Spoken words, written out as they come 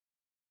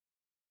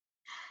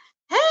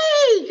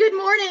good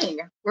morning.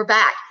 We're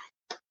back.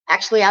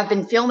 Actually, I've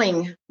been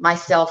filming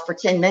myself for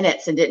 10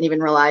 minutes and didn't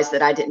even realize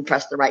that I didn't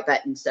press the right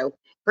button. So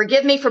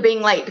forgive me for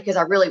being late because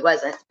I really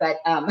wasn't. But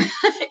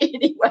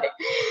anyway,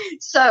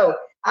 so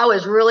I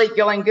was really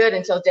going good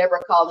until Deborah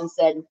called and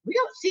said, we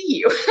don't see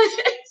you.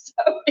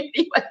 So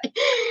anyway,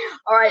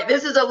 all right,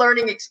 this is a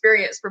learning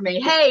experience for me.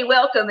 Hey,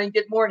 welcome and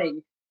good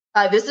morning.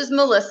 This is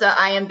Melissa.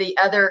 I am the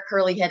other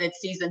curly-headed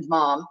seasoned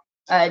mom.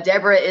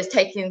 Deborah is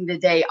taking the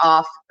day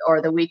off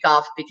or the week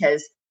off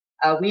because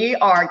we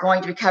are going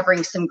to be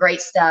covering some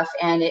great stuff,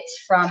 and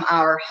it's from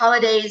our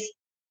holidays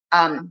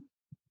help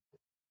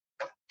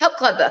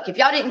club book. If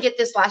y'all didn't get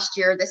this last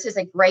year, this is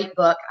a great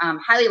book.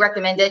 Highly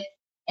recommend it.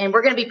 And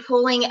we're going to be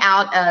pulling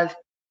out of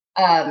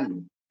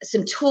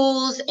some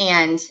tools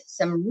and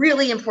some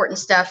really important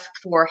stuff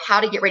for how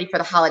to get ready for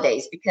the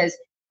holidays, because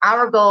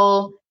our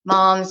goal,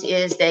 moms,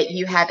 is that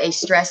you have a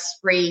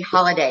stress-free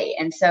holiday.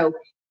 And so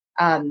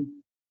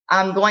I'm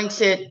going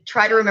to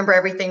try to remember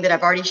everything that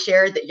I've already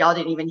shared that y'all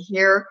didn't even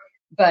hear.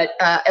 But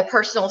a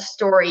personal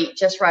story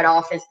just right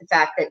off is the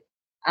fact that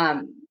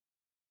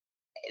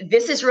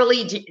this is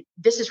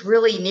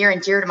really near and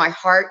dear to my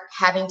heart,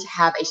 having to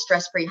have a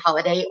stress-free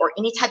holiday or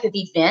any type of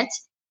event,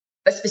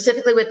 but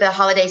specifically with the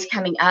holidays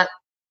coming up,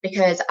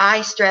 because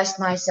I stressed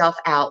myself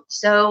out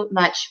so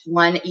much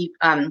one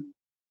time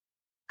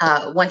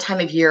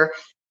of year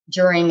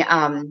during,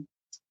 I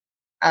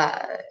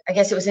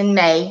guess it was in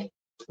May.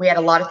 We had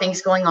a lot of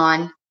things going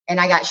on, and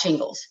I got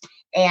shingles.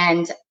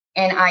 And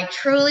I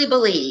truly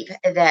believe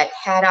that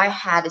had I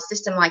had a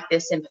system like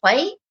this in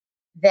play,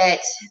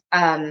 that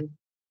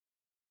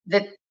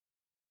that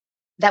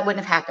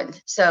wouldn't have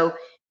happened. So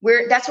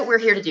that's what we're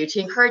here to do, to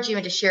encourage you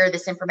and to share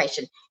this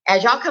information.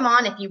 As y'all come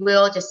on, if you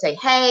will, just say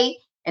hey,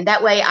 and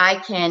that way I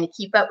can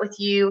keep up with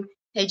you.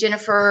 Hey,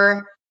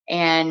 Jennifer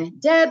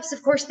and Deb's,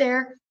 of course,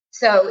 there.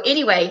 So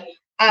anyway,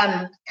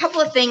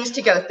 couple of things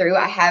to go through.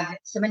 I have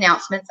some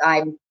announcements.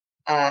 I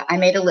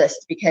made a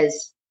list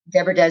because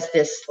Deborah does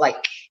this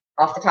like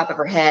off the top of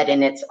her head,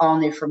 and it's all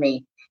new for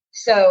me.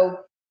 So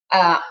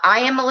I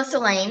am Melissa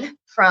Lane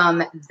from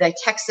the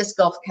Texas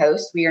Gulf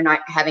Coast. We are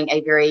not having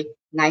a very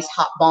nice,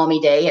 hot,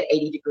 balmy day at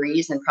 80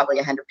 degrees and probably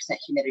 100%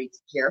 humidity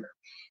here.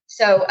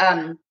 So,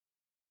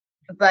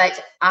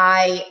 but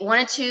I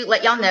wanted to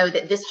let y'all know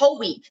that this whole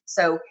week,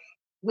 so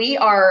we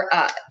are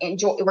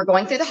we're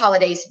going through the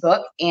holidays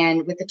book,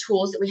 and with the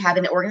tools that we have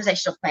in the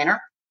organizational planner,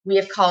 we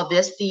have called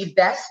this the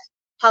best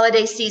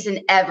holiday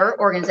season ever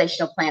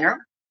organizational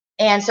planner.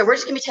 And so we're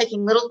just going to be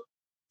taking little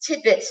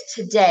tidbits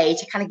today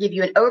to kind of give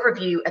you an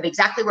overview of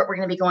exactly what we're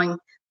going to be going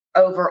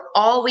over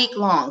all week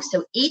long.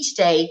 So each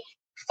day,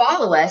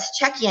 follow us,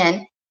 check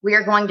in. We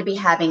are going to be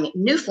having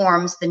new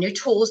forms, the new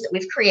tools that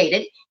we've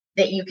created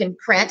that you can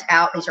print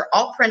out. These are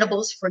all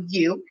printables for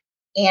you.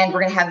 And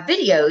we're going to have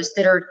videos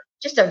that are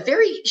just a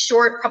very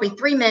short, probably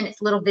 3 minutes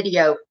little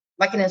video,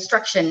 like an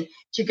instruction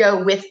to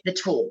go with the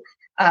tool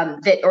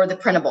or the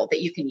printable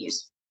that you can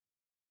use.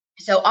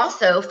 So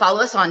also follow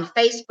us on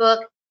Facebook,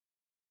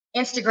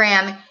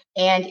 Instagram,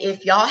 and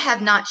if y'all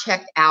have not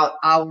checked out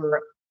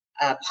our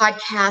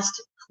podcast,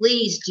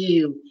 please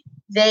do.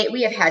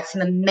 We have had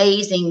some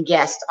amazing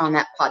guests on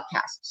that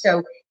podcast,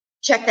 so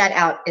check that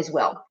out as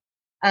well.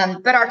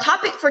 But our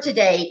topic for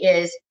today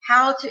is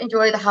how to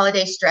enjoy the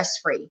holidays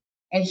stress-free.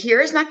 And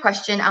here is my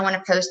question I want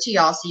to pose to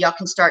y'all, so y'all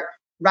can start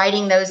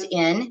writing those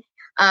in.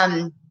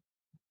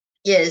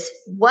 Is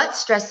what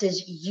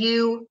stresses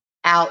you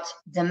out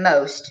the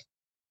most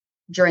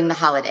during the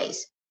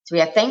holidays? So we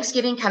have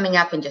Thanksgiving coming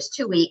up in just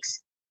 2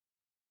 weeks.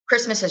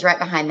 Christmas is right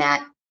behind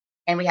that.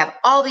 And we have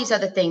all these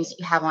other things that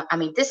you have on. I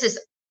mean,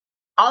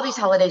 all these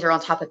holidays are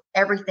on top of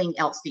everything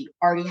else that you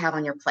already have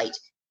on your plate.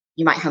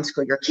 You might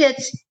homeschool your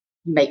kids.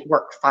 You may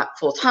work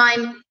full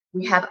time.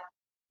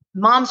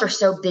 Moms are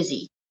so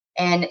busy.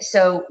 And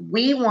so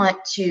we want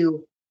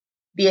to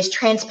be as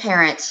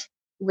transparent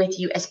with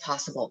you as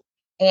possible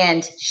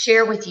and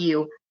share with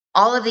you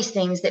all of these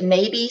things that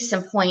may be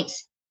some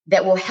points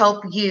that will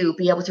help you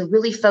be able to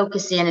really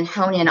focus in and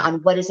hone in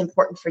on what is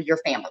important for your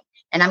family.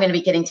 And I'm going to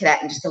be getting to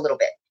that in just a little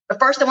bit. But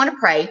first, I want to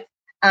pray.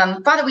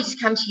 Father, we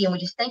just come to you and we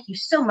just thank you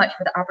so much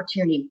for the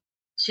opportunity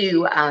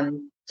to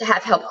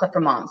have Help Club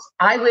for Moms.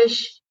 I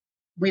wish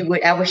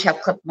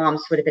Help Club for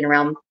Moms would have been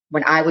around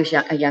when I was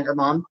a younger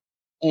mom.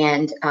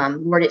 And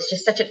Lord, it's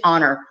just such an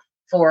honor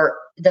for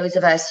those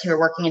of us who are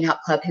working in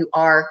Help Club who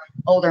are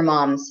older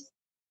moms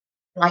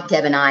like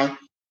Deb and I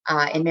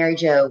and Mary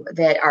Jo,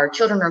 that our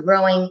children are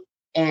growing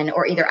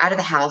or either out of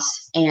the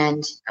house,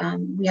 and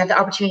we have the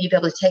opportunity to be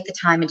able to take the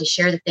time and to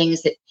share the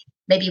things that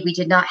maybe we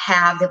did not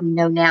have that we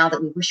know now that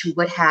we wish we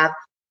would have.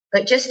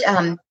 But just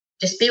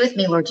be with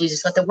me, Lord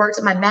Jesus. Let the words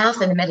of my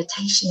mouth and the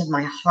meditation of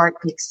my heart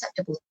be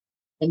acceptable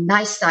in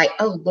thy sight.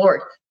 Oh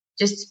Lord,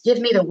 just give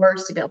me the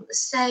words to be able to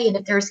say. And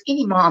if there's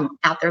any mom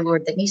out there,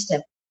 Lord, that needs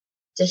to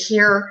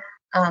hear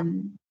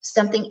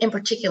something in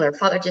particular,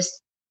 Father,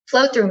 just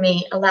flow through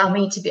me. Allow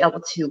me to be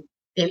able to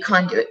be a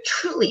conduit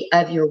truly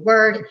of your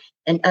word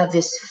and of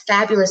this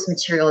fabulous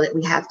material that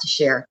we have to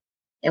share.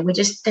 And we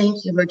just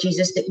thank you, Lord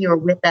Jesus, that you are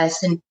with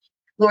us. And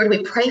Lord,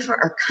 we pray for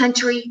our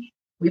country.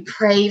 We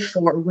pray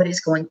for what is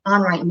going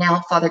on right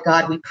now, Father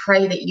God. We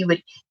pray that you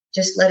would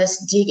just let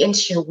us dig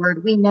into your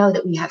word. We know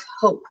that we have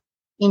hope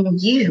in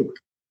you,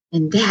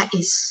 and that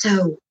is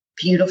so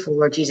beautiful,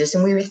 Lord Jesus,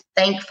 and we are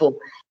thankful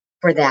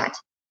for that.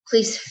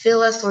 Please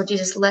fill us, Lord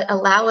Jesus.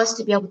 Allow us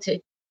to be able to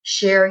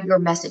share your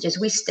message as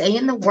we stay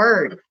in the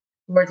word.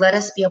 Lord, let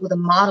us be able to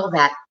model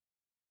that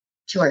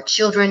to our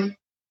children,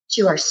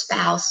 to our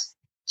spouse,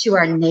 to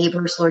our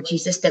neighbors, Lord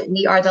Jesus, that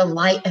we are the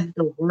light of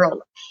the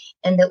world,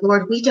 and that,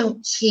 Lord, we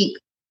don't keep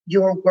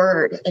your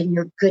word and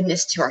your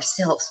goodness to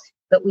ourselves,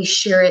 but we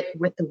share it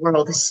with the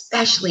world,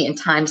 especially in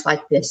times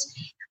like this.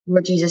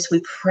 Lord Jesus,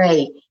 we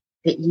pray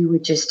that you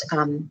would just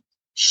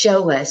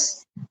show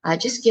us,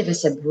 just give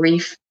us a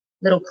brief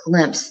little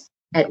glimpse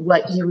at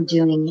what you are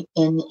doing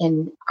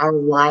in our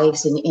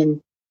lives and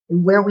in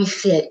where we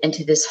fit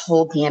into this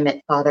whole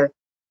gamut, Father.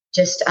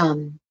 Just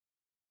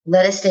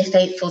let us stay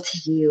faithful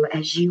to you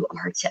as you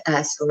are to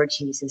us, Lord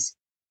Jesus.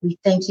 We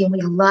thank you and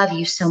we love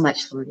you so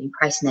much, Lord. In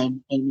Christ's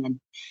name, amen.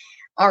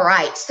 All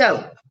right.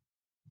 So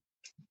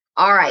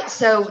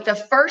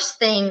the first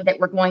thing that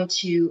we're going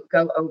to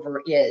go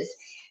over is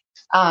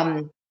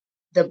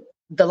the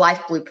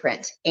life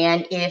blueprint.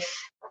 And if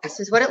this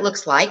is what it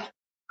looks like,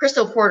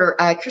 Crystal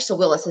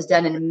Willis has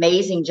done an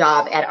amazing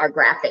job at our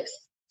graphics.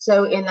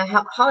 So in the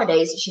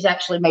holidays, she's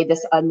actually made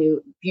this a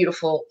new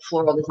beautiful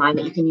floral design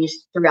that you can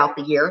use throughout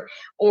the year.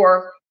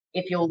 Or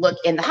if you'll look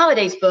in the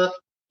holidays book,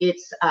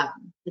 it's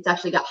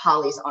actually got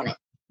hollies on it.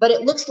 But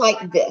it looks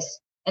like this.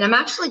 And I'm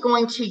actually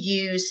going to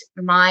use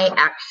my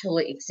actual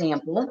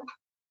example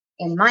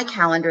in my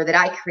calendar that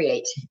I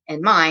create.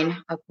 And mine,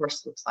 of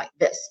course, looks like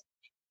this.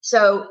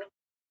 So,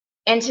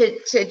 and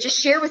to just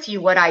share with you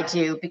what I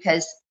do,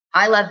 because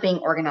I love being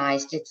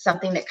organized. It's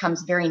something that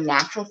comes very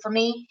natural for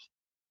me.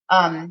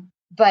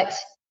 But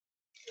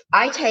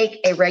I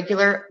take a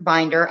regular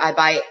binder. I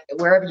buy it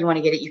wherever you want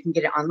to get it. You can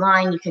get it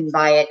online. You can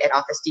buy it at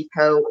Office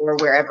Depot or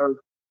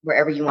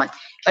wherever you want.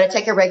 But I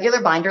take a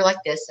regular binder like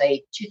this,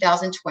 a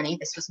 2020.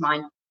 This was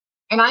mine.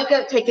 And I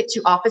go take it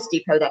to Office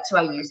Depot. That's who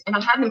I use. And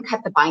I have them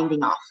cut the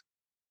binding off.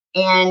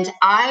 And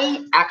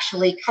I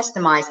actually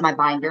customize my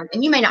binder.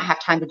 And you may not have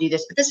time to do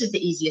this, but this is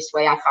the easiest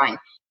way I find.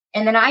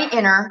 And then I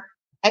enter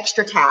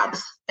extra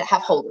tabs that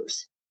have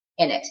holders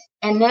in it.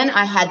 And then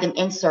I had them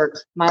insert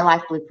my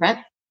life blueprint.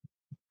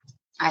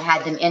 I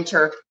had them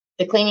enter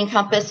the cleaning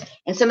compass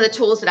and some of the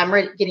tools that I'm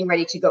getting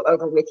ready to go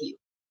over with you.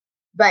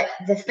 But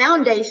the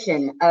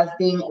foundation of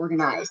being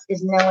organized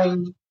is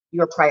knowing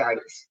your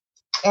priorities.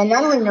 And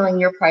not only knowing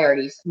your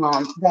priorities,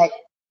 Mom, but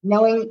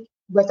knowing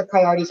what the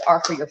priorities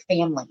are for your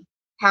family,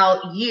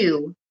 how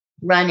you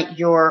run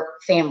your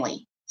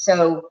family.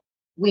 So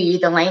we,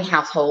 the Lane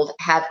household,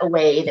 have a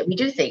way that we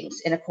do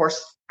things. And of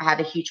course, I have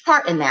a huge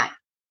part in that.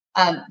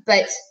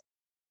 But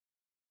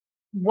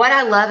what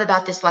I love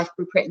about this life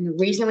blueprint and the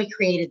reason we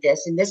created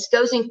this, and this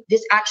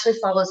actually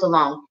follows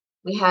along.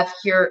 We have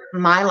here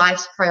my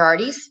life's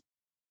priorities.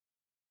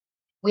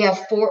 We have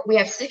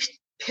 6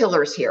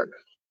 pillars here.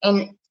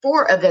 And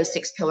 4 of those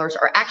 6 pillars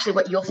are actually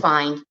what you'll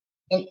find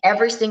in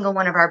every single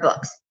one of our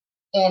books.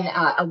 In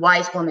A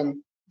Wise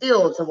Woman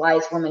Builds, A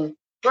Wise Woman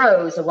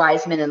Grows, A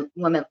Wise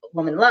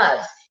Woman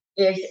Loves,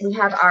 is we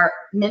have our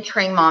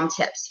mentoring mom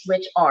tips,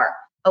 which are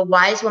a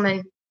wise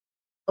woman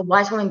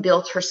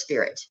builds her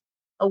spirit.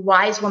 A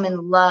wise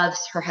woman loves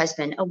her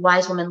husband. A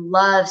wise woman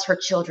loves her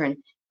children.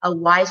 A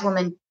wise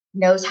woman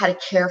knows how to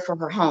care for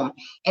her home.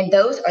 And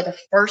those are the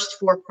first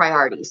 4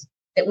 priorities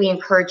that we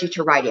encourage you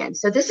to write in.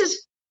 So this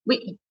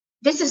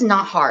is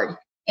not hard.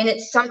 And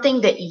it's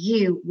something that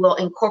you will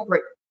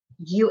incorporate,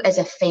 you as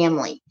a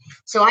family.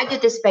 So I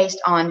did this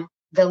based on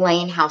the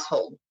Lane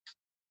household,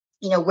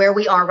 where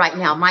we are right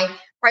now. My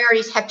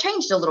priorities have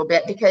changed a little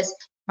bit because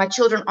my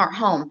children aren't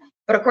home.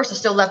 But of course, I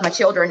still love my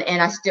children,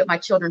 and my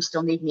children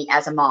still need me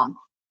as a mom.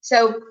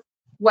 So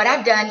what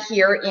I've done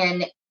here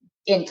in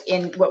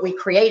what we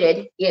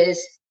created is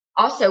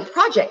also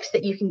projects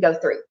that you can go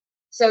through.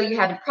 So you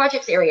have a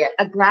projects area,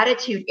 a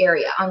gratitude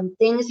area on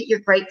things that you're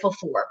grateful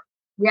for.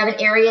 We have an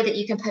area that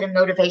you can put a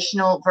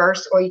motivational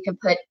verse, or you can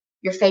put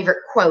your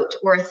favorite quote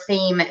or a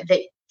theme,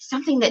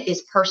 something that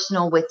is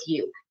personal with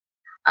you.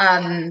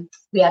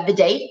 We have the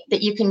date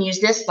that you can use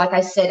this. Like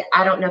I said,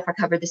 I don't know if I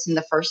covered this in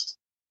the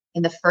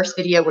first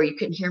video where you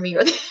couldn't hear me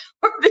or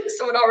this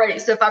one already.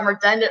 So if I'm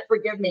redundant,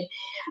 forgive me.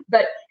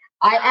 But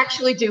I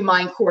actually do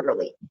mine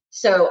quarterly.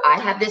 So I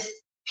have this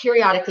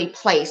periodically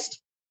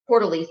placed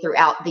quarterly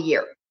throughout the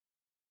year.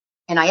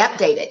 And I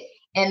update it.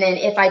 And then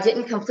if I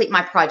didn't complete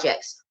my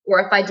projects, or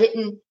if I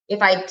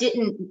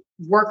didn't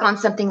work on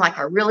something like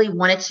I really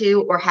wanted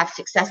to or have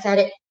success at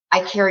it,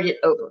 I carried it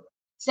over.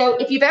 So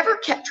if you've ever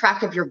kept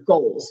track of your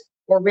goals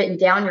or written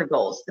down your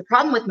goals, the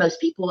problem with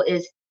most people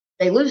is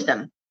they lose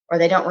them, or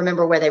they don't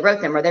remember where they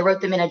wrote them, or they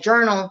wrote them in a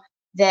journal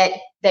that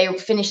they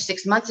finished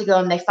 6 months ago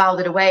and they filed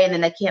it away and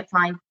then they can't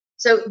find.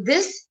 So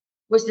this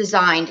was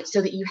designed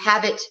so that you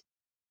have it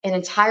an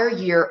entire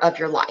year of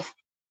your life.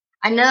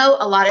 I know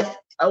a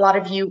lot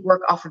of you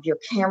work off of your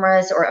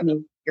cameras, or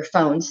your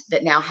phones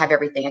that now have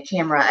everything, a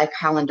camera, a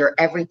calendar,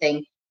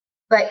 everything.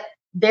 But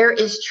there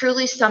is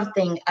truly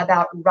something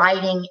about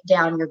writing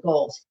down your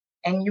goals.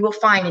 And you will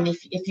find, and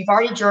if you've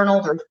already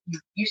journaled or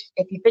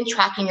if you've been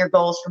tracking your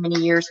goals for many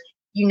years,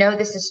 you know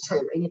this is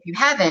true. And if you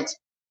haven't,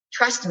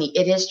 trust me,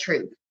 it is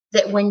true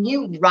that when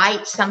you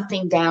write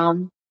something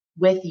down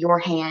with your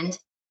hand,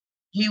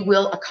 you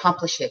will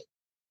accomplish it.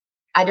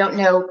 I don't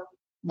know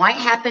why it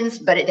happens,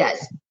 but it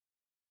does.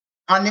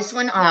 On this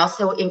one, I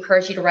also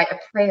encourage you to write a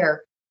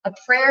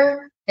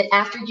prayer that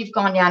after you've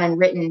gone down and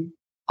written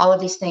all of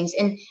these things.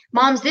 And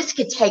moms, this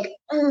could take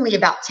only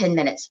about 10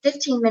 minutes,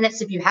 15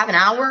 minutes. If you have an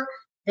hour,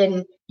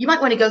 then you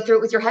might want to go through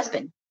it with your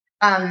husband.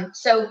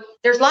 So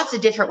there's lots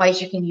of different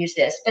ways you can use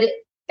this, but it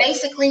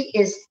basically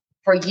is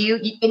for you.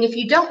 And if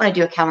you don't want to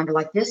do a calendar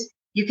like this,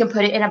 you can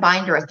put it in a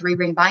binder, a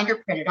 3-ring binder,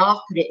 print it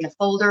off, put it in a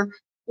folder,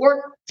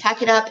 or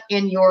tack it up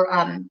in your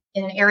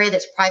in an area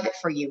that's private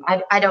for you.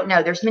 I don't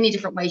know. There's many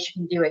different ways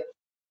you can do it.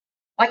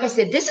 Like I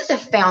said, this is a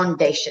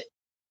foundation.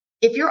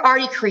 If you're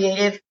already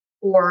creative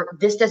or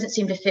this doesn't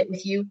seem to fit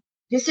with you,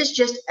 this is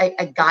just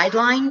a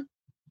guideline.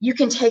 You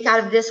can take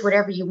out of this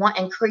whatever you want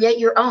and create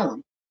your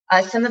own.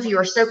 Some of you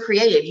are so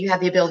creative, you have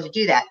the ability to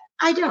do that.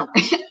 I don't.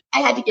 I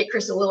had to get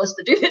Crystal Willis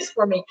to do this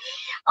for me.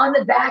 On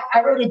the back,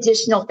 I wrote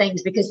additional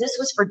things because this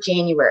was for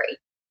January.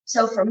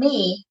 So for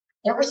me,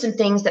 there were some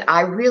things that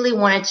I really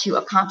wanted to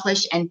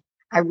accomplish and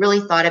I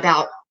really thought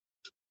about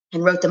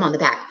and wrote them on the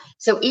back.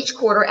 So each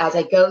quarter, as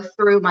I go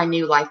through my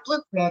new life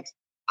blueprint,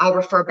 I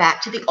refer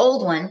back to the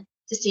old one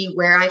to see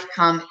where I've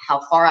come,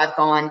 how far I've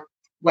gone,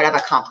 what I've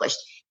accomplished.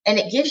 And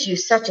it gives you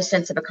such a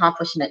sense of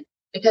accomplishment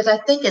because I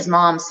think as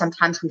moms,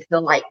 sometimes we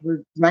feel like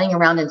we're running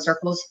around in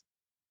circles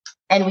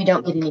and we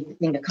don't get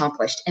anything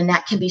accomplished. And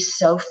that can be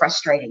so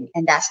frustrating.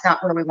 And that's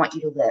not where we want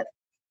you to live.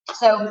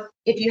 So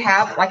if you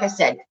have, like I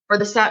said,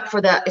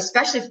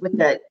 especially with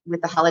the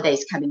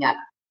holidays coming up,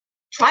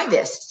 try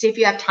this, see if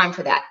you have time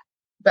for that.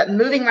 But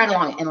moving right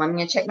along, and I'm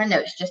going to check my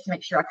notes just to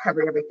make sure I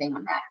covered everything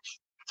on that.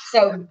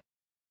 So,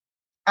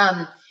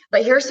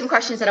 but here are some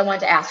questions that I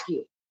wanted to ask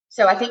you.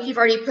 So I think you've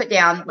already put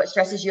down what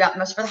stresses you out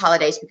most for the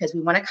holidays because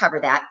we want to cover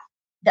that.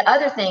 The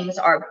other things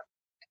are,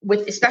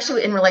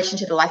 especially in relation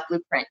to the life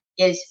blueprint,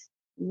 is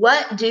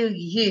what do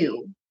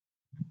you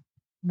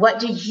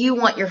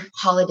want your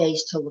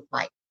holidays to look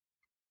like?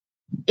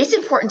 It's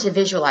important to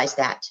visualize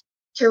that,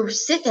 to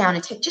sit down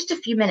and take just a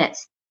few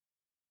minutes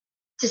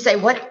to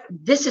say,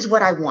 this is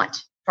what I want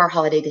for our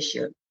holiday this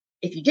year.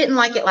 If you didn't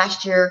like it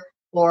last year,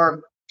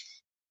 or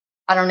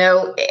I don't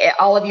know,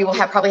 all of you will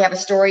probably have a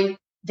story,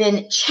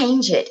 then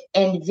change it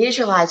and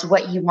visualize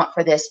what you want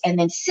for this, and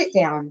then sit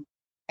down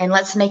and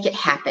let's make it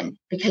happen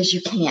because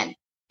you can.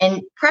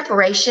 And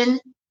preparation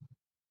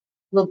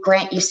will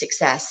grant you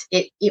success.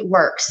 It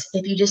works.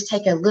 If you just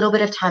take a little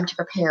bit of time to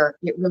prepare,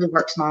 it really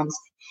works, moms.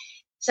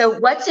 So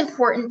what's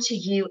important to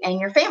you and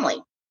your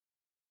family?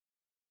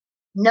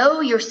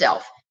 Know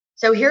yourself.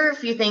 So here are a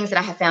few things that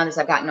I have found as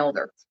I've gotten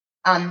older.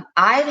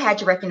 I've had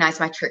to recognize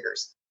my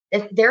triggers.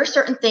 If there are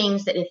certain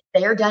things that if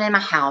they are done in my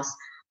house,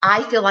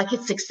 I feel like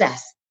it's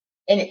success.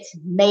 And it's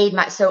made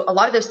so a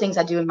lot of those things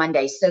I do on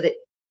Mondays, so that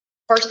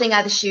first thing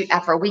out of the chute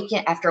after a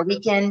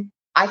weekend,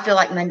 I feel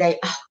like Monday,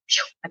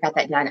 I got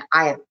that done.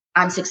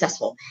 I'm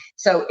successful.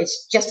 So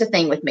it's just a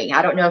thing with me.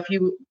 I don't know if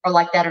you are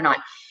like that or not,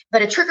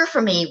 but a trigger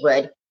for me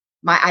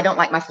I don't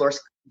like my floors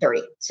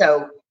dirty.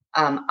 So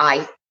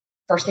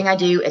first thing I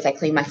do is I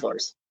clean my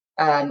floors.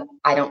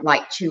 I don't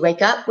like to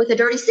wake up with a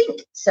dirty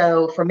sink.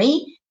 So for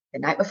me, the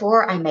night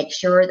before, I make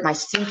sure that my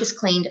sink is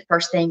cleaned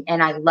first thing.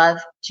 And I love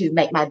to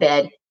make my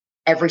bed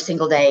every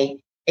single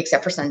day,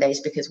 except for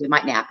Sundays, because we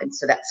might nap. And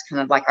so that's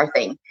kind of like our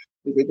thing.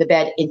 We leave the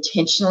bed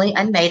intentionally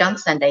unmade on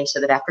Sunday so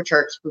that after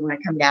church, we want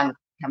to come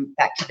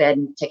back to bed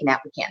and take a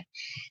nap, we can.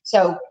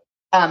 So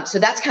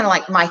that's kind of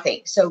like my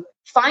thing. So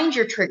find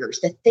your triggers,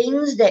 the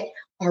things that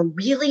are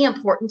really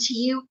important to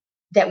you,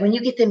 that when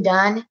you get them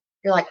done,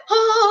 you're like,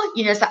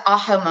 it's that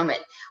aha moment,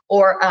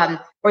 or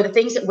the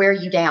things that wear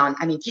you down.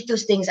 I mean, get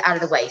those things out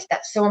of the way.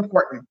 That's so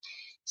important.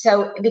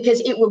 So,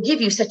 because it will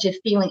give you such a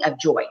feeling of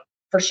joy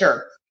for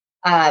sure.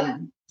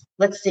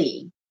 Let's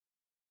see.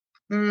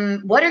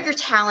 What are your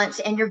talents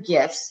and your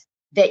gifts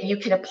that you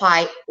can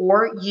apply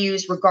or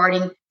use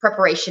regarding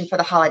preparation for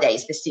the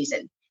holidays this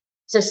season?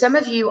 So some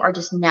of you are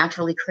just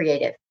naturally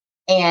creative,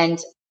 and,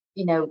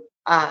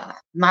 I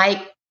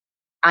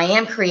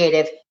am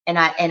creative. And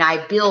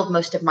I build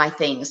most of my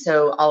things.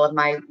 So all of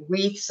my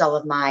wreaths,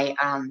 all my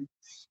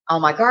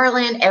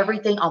garland,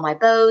 everything, all my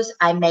bows,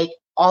 I make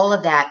all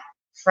of that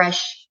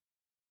fresh.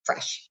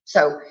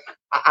 So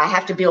I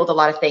have to build a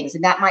lot of things.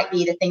 And that might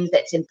be the things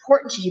that's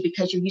important to you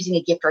because you're using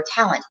a gift or a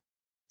talent.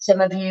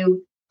 Some of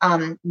you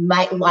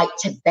might like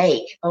to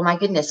bake. Oh my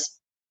goodness,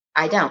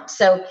 I don't.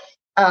 So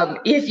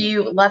if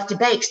you love to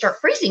bake, start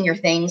freezing your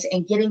things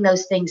and getting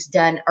those things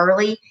done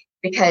early,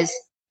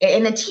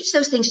 and then teach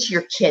those things to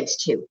your kids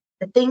too.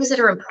 The things that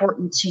are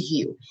important to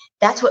you.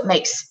 I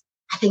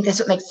think that's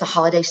what makes the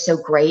holidays so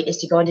great, is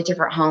to go into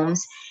different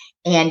homes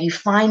and you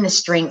find the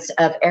strengths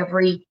of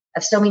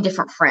so many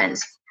different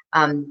friends.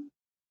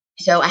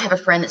 So I have a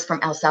friend that's from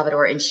El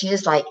Salvador, and she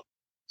is like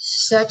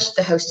such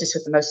the hostess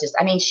with the mostest.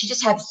 I mean, she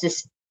just has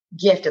this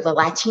gift of the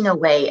Latino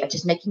way of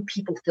just making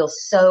people feel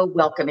so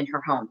welcome in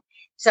her home.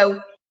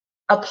 So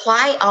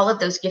apply all of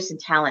those gifts and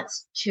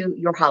talents to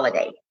your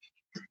holiday.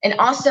 And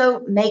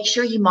also make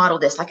sure you model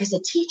this. Like I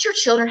said, teach your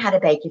children how to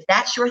bake. If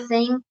that's your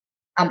thing,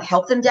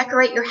 help them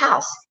decorate your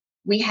house.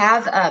 We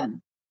have,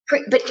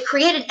 but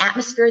create an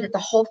atmosphere that the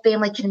whole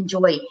family can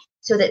enjoy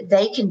so that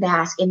they can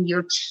bask, and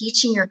you're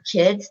teaching your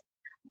kids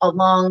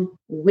along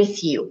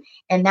with you.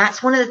 And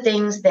that's one of the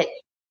things that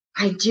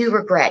I do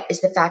regret,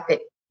 is the fact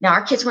that now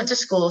our kids went to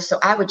school, so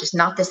I would just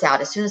knock this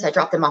out as soon as I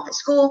dropped them off at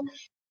school.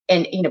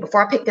 And,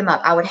 before I picked them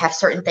up, I would have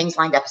certain things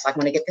lined up. It's like,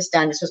 I'm going to get this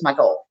done. This was my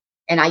goal.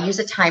 And I use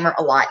a timer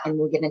a lot, and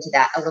we'll get into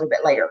that a little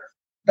bit later.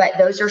 But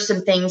those are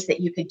some things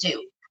that you could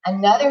do.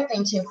 Another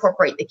thing to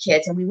incorporate the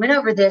kids, and we went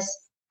over this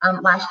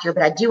last year,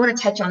 but I do want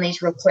to touch on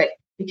these real quick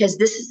because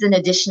this is an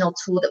additional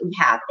tool that we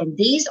have. And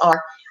these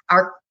are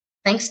our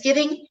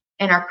Thanksgiving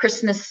and our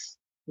Christmas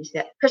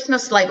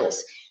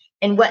labels.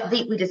 And what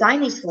we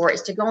designed these for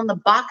is to go on the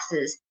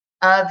boxes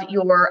of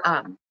your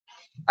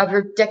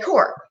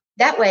decor.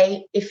 That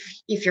way,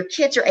 if your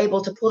kids are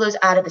able to pull those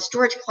out of the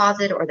storage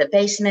closet or the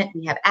basement,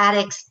 we have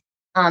attics,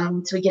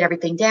 so we get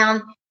everything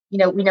down. We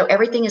know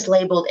everything is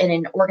labeled in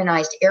an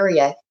organized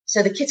area,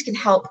 so the kids can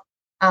help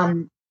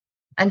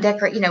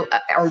undecorate,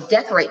 or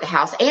decorate the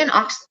house, and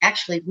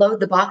actually load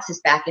the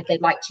boxes back if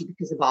they'd like to,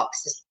 because the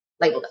box is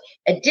labeled.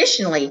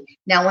 Additionally,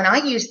 now when I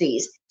use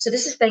these, so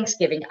this is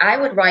Thanksgiving, I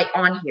would write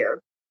on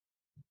here,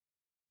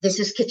 this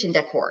is kitchen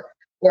decor,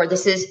 or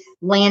this is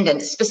Landon,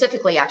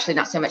 specifically, actually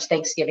not so much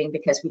Thanksgiving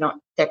because we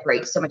don't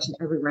decorate so much in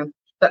every room,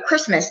 but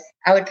Christmas,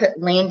 I would put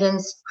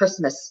Landon's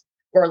Christmas,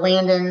 or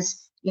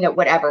Landon's,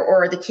 whatever,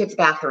 or the kids'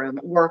 bathroom,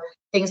 or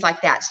things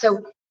like that.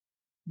 So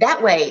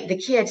that way the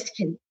kids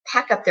can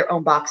pack up their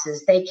own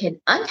boxes, they can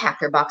unpack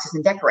their boxes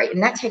and decorate.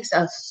 And that takes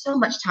so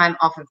much time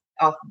off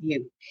of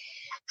you.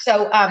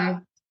 So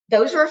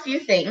those are a few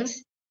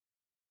things,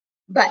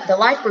 but the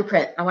life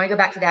blueprint, I want to go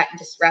back to that and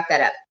just wrap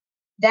that up.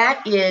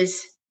 That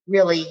is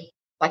really,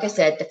 like I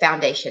said, the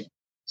foundation.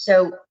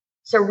 So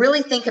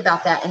really think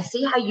about that and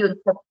see how you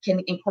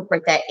can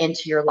incorporate that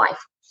into your life.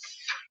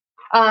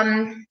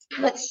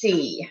 Let's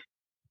see.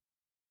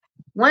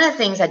 One of the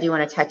things I do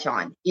want to touch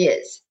on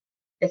is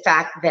the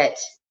fact that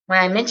when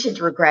I mentioned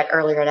regret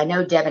earlier, and I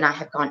know Deb and I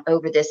have gone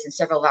over this in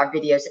several of our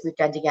videos that we've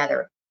done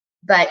together,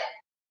 but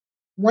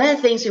one of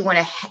the things we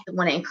want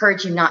to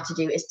encourage you not to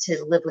do is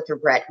to live with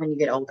regret when you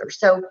get older.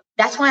 So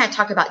that's why I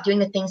talk about doing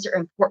the things that are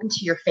important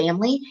to your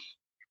family.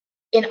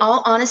 In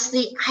all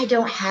honesty, I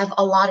don't have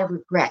a lot of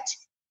regret.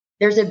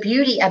 There's a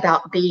beauty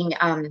about being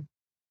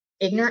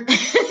ignorant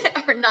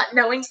or not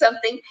knowing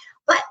something.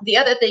 But the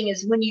other thing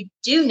is, when you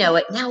do know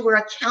it, now we're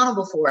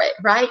accountable for it,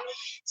 right?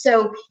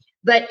 So,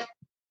 but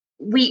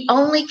we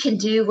only can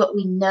do what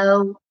we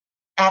know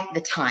at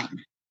the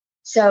time.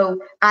 So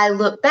I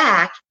look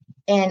back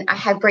and I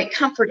have great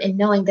comfort in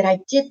knowing that I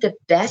did the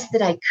best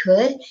that I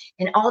could.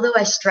 And although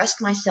I stressed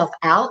myself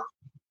out,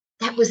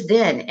 that was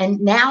then.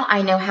 And now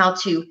I know how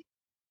to,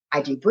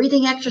 I do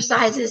breathing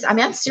exercises. I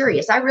mean, I'm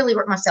serious. I really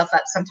work myself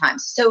up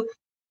sometimes.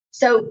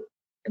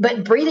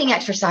 But breathing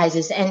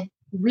exercises and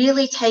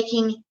really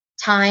taking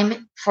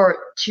time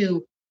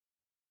to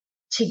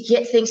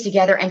get things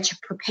together and to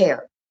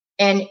prepare.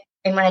 And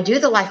when I do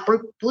the life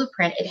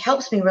blueprint, it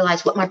helps me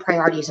realize what my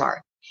priorities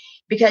are.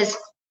 Because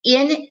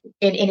and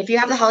if you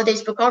have the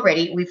holidays book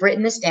already, we've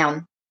written this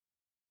down,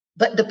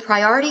 but the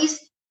priorities,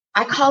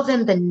 I call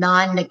them the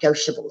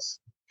non-negotiables.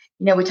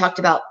 We talked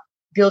about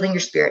building your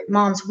spirit.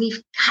 Moms,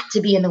 we've got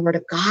to be in the Word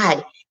of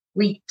God.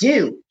 We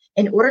do.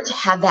 In order to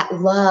have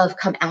that love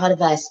come out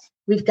of us,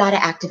 we've got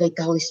to activate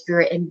the Holy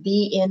Spirit and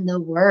be in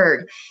the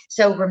Word.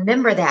 So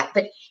remember that.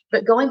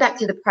 But going back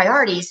to the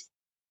priorities,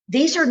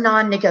 these are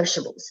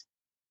non-negotiables.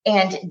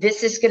 And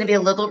this is going to be a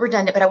little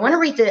redundant, but I want to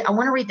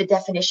read the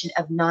definition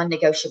of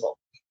non-negotiable.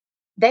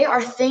 They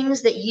are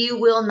things that you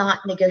will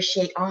not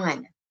negotiate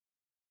on.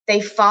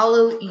 They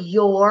follow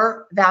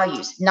your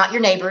values, not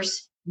your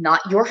neighbors, not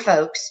your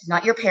folks,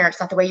 not your parents,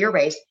 not the way you're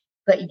raised,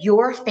 but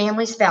your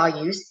family's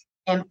values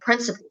and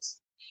principles.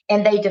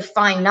 And they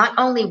define not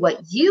only what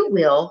you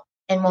will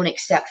and won't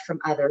accept from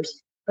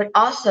others, but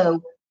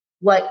also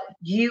what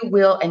you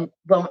will and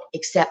won't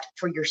accept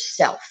for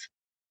yourself.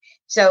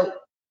 So,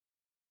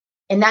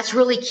 and that's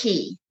really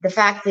key. The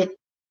fact that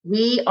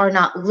we are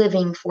not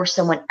living for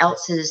someone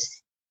else's,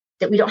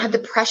 that we don't have the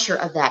pressure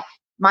of that.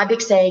 My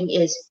big saying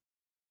is,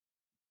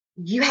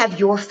 you have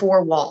your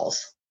four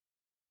walls.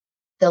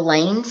 The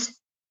lanes,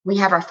 we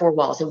have our four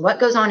walls. And what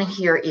goes on in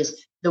here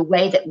is the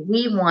way that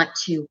we want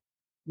to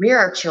rear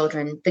our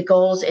children, the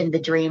goals and the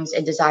dreams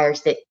and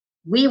desires that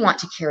we want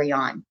to carry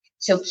on.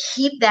 So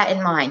keep that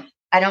in mind.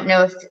 I don't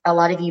know if a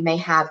lot of you may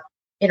have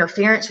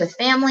interference with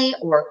family,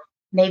 or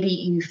maybe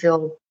you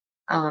feel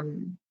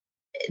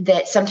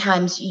that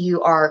sometimes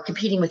you are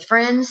competing with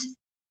friends.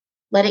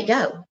 Let it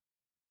go.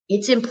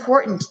 It's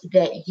important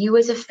that you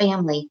as a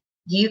family,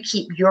 you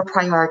keep your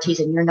priorities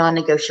and your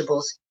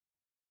non-negotiables,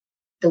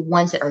 the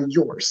ones that are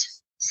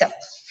yours. So,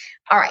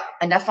 all right,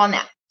 enough on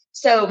that.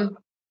 So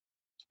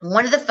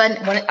One of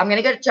the I'm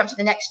going to jump to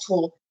the next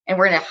tool, and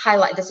we're going to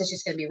highlight, this is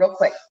just going to be real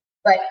quick,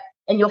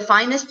 and you'll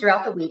find this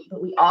throughout the week,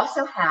 but we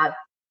also have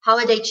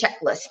holiday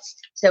checklists.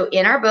 So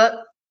in our book,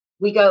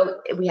 we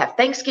have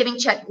Thanksgiving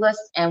checklists,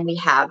 and we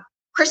have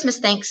Christmas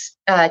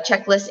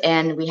checklist,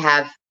 and we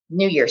have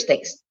New Year's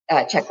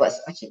checklist.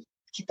 I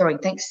keep throwing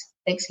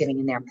Thanksgiving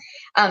in there.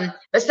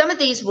 But some of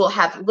these will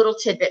have little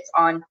tidbits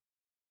on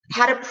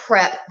how to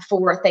prep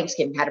for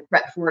Thanksgiving, how to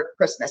prep for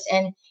Christmas.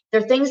 And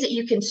there are things that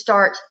you can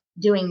start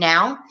doing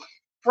now.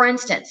 For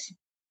instance,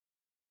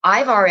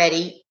 I've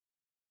already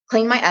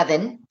cleaned my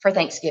oven for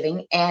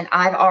Thanksgiving, and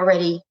I've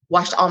already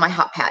washed all my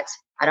hot pads.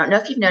 I don't know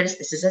if you've noticed,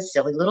 this is a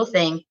silly little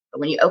thing, but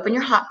when you open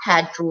your hot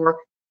pad drawer,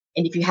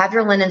 and if you have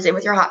your linens in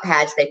with your hot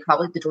pads, the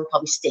drawer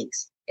probably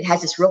stinks. It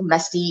has this real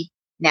musty,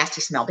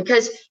 nasty smell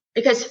because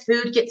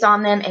food gets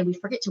on them and we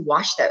forget to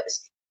wash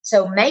those.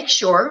 So make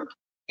sure,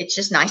 it's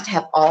just nice to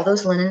have all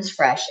those linens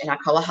fresh, and I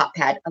call a hot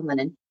pad a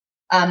linen.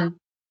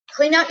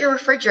 Clean out your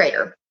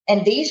refrigerator.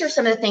 And these are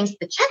some of the things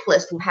the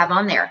checklist will have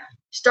on there.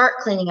 Start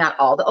cleaning out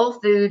all the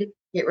old food.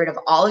 Get rid of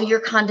all of your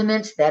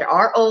condiments that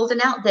are old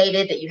and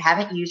outdated that you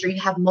haven't used or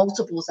you have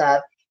multiples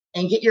of,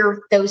 and get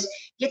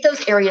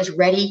those areas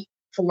ready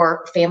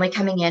for family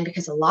coming in,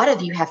 because a lot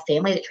of you have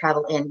family that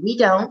travel in. We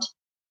don't,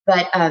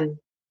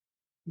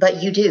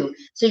 but you do.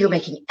 So you're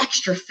making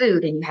extra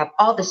food and you have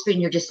all this food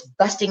and you're just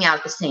busting out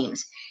at the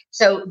seams.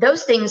 So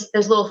those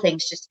little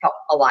things just help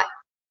a lot.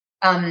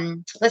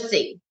 Let's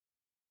see.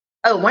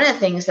 Oh, one of the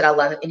things that I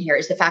love in here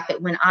is the fact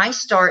that when I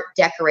start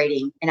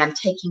decorating and I'm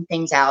taking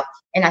things out,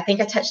 and I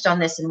think I touched on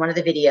this in one of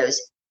the videos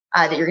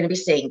that you're going to be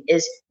seeing,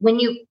 is when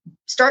you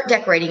start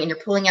decorating and you're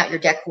pulling out your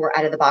decor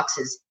out of the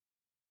boxes,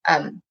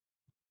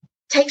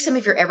 take some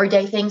of your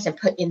everyday things and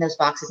put in those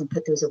boxes and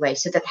put those away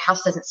so that the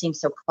house doesn't seem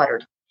so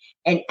cluttered.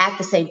 And at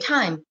the same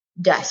time,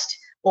 dust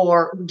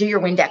or do your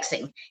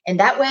Windexing. And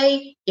that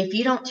way, if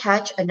you don't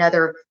touch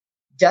another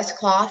dust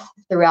cloth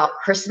throughout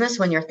Christmas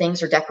when your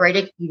things are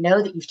decorated, you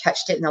know that you've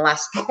touched it in the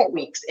last 4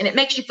 weeks, and it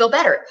makes you feel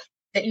better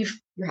that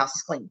your house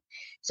is clean.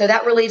 So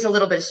that relieves a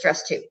little bit of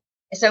stress too.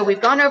 So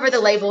we've gone over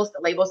the labels. The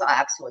labels I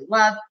absolutely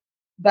love,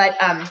 but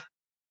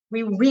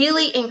we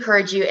really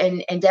encourage you.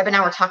 And Deb and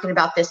I were talking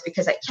about this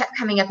because it kept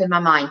coming up in my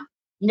mind.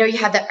 You know, you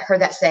have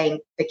heard that saying,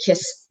 the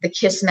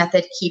KISS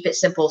method, keep it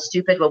simple,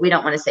 stupid. Well, we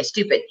don't want to say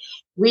stupid.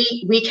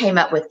 We came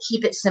up with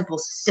keep it simple,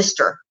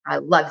 sister. I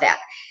love that.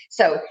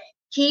 So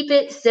keep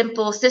it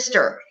simple,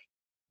 sister.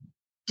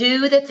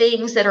 Do the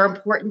things that are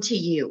important to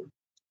you.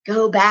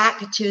 Go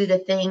back to the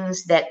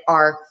things that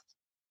are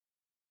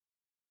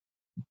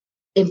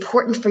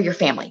important for your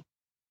family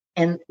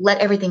and let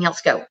everything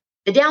else go.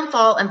 The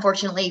downfall,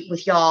 unfortunately,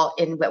 with y'all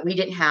and what we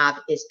didn't have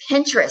is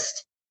Pinterest.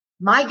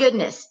 My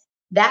goodness,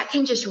 that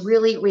can just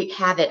really wreak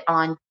havoc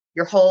on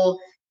your whole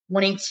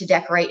wanting to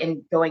decorate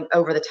and going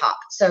over the top.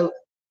 So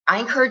I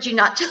encourage you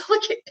not to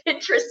look at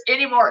Pinterest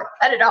anymore.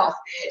 Cut it off.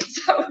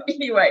 So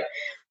anyway,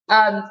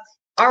 all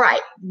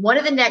right. One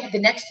of the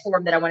next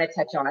form that I want to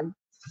touch on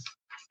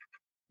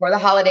for the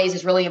holidays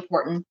is really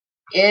important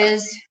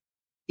is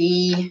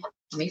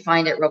let me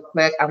find it real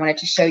quick. I wanted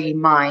to show you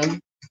mine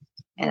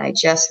and I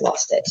just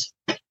lost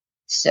it.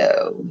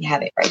 So we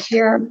have it right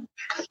here.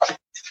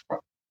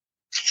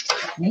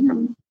 Hang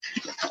on.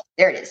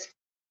 There it is.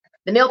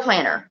 The meal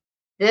planner.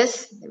 There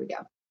we go.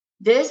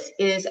 This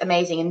is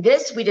amazing. And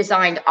this we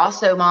designed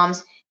also,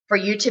 moms, for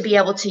you to be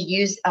able to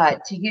use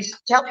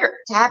to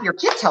have your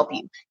kids help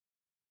you.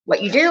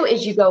 What you do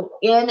is you go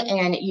in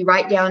and you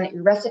write down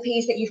your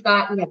recipes that you've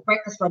got. We have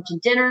breakfast, lunch,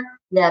 and dinner.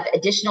 We have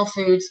additional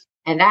foods,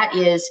 and that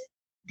is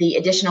the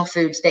additional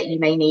foods that you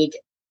may need.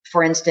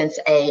 For instance,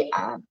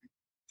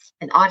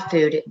 an odd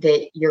food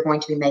that you're going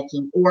to be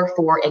making, or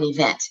for an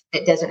event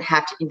that doesn't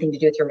have anything to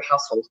do with your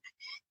household.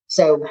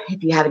 So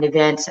if you have an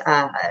event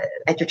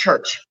at your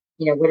church,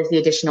 what is the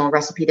additional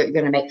recipe that you're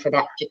going to make for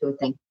that particular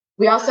thing?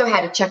 We also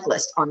had a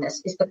checklist on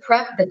this. It's the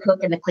prep, the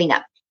cook, and the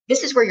cleanup.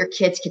 This is where your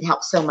kids can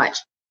help so much.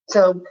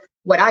 So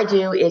what I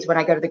do is when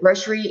I go to the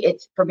grocery,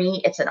 for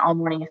me, it's an all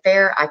morning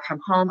affair. I come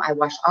home, I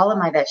wash all of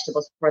my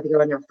vegetables before they go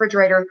in the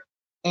refrigerator,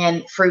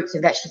 and fruits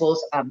and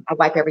vegetables. I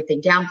wipe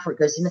everything down before it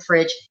goes in the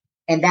fridge.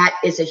 And that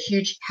is a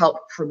huge help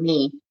for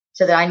me,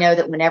 so that I know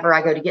that whenever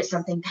I go to get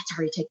something, that's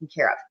already taken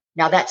care of.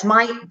 Now that's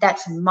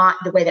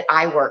the way that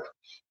I work.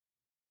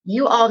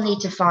 You all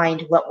need to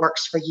find what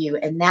works for you.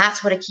 And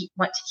that's what I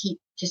want to keep,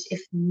 just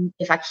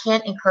if I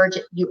can't encourage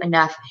you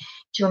enough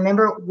to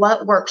remember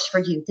what works for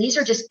you. These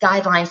are just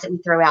guidelines that we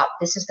throw out.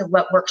 This is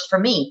what works for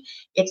me.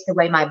 It's the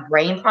way my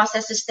brain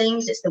processes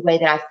things. It's the way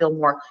that I feel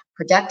more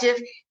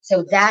productive.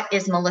 So that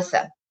is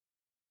Melissa.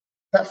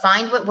 But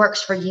find what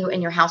works for you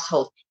and your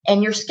household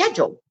and your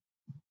schedule.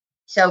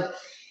 So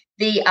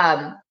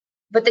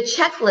but the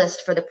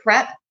checklist for the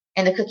prep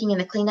and the cooking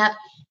and the cleanup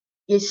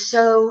is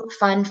so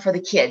fun for the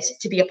kids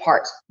to be a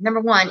part. Number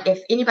one, if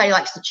anybody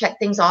likes to check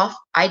things off,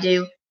 I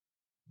do.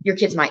 Your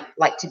kids might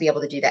like to be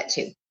able to do that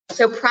too.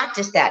 So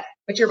practice that.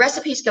 But your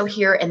recipes go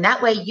here, and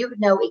that way you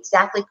know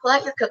exactly, pull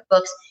out your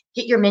cookbooks,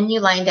 get your menu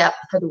lined up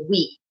for the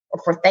week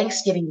or for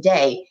Thanksgiving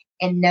Day,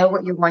 and know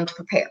what you're going to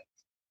prepare.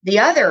 The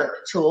other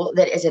tool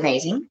that is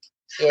amazing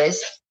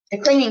is the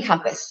cleaning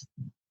compass.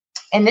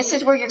 And this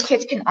is where your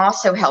kids can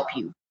also help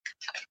you.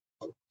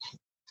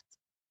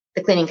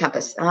 The cleaning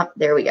compass.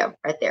 There we go,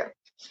 right there.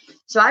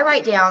 So I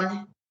write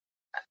down,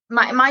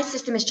 my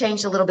system has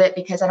changed a little bit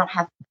because I don't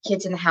have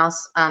kids in the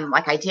house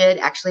like I did.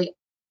 Actually,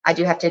 I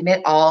do have to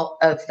admit all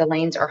of the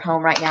Lanes are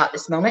home right now at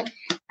this moment.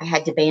 I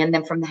had to ban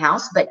them from the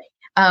house, but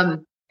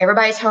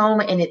everybody's home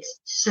and it's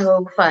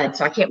so fun.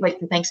 So I can't wait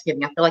for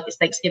Thanksgiving. I feel like it's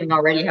Thanksgiving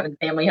already, having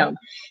the family home.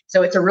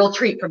 So it's a real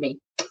treat for me.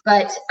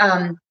 But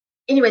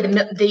anyway,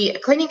 the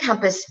cleaning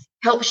compass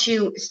helps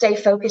you stay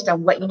focused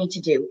on what you need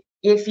to do.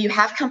 If you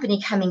have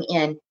company coming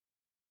in,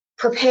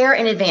 prepare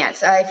in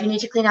advance. If you need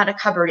to clean out a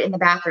cupboard in the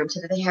bathroom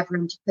so that they have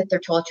room to put their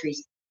toiletries,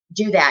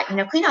 do that.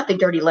 Clean out the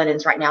dirty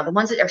linens right now, the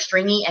ones that are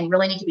stringy and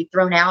really need to be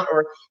thrown out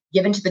or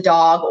given to the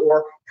dog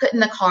or put in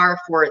the car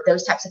for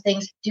those types of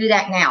things. Do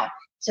that now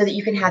so that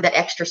you can have that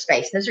extra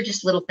space. Those are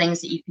just little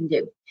things that you can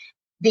do.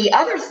 The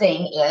other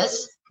thing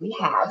is we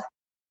have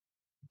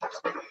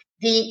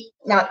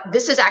now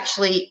this is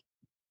actually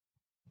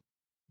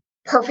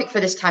perfect for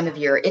this time of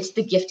year. It's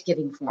the gift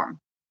giving form.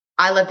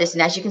 I love this.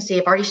 And as you can see,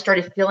 I've already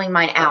started filling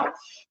mine out.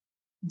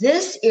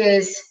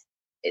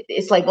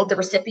 It's labeled the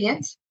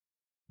recipient,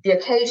 the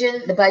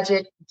occasion, the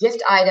budget,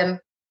 gift item,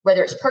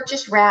 whether it's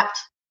purchased, wrapped,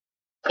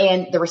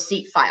 and the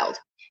receipt filed.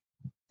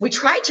 We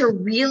try to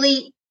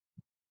really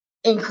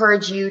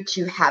encourage you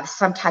to have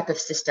some type of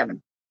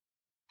system.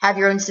 Have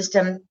your own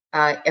system.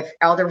 If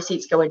all the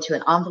receipts go into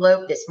an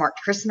envelope that's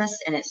marked Christmas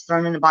and it's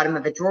thrown in the bottom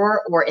of a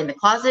drawer or in the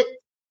closet,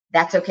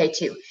 that's okay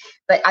too.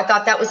 But I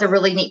thought that was a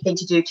really neat thing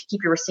to do, to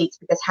keep your receipts,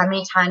 because how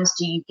many times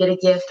do you get a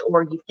gift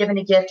or you've given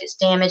a gift, it's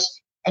damaged,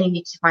 and you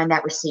need to find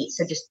that receipt.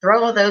 So just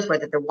throw all those,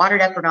 whether they're watered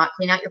up or not,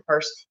 clean out your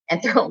purse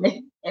and throw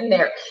them in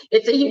there.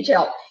 It's a huge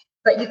help.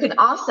 But you can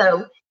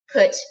also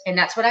put, and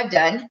that's what I've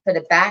done for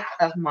the back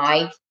of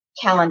my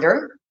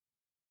calendar,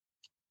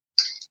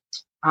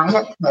 I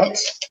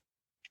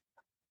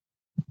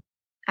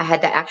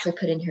had that actually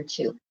put in here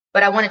too,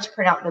 but I wanted to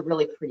print out the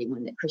really pretty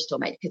one that Crystal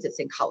made because it's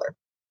in color.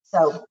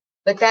 So,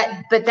 but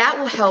that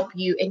will help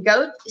you. And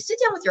go sit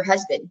down with your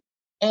husband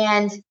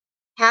and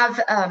have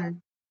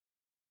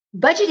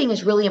budgeting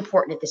is really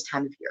important at this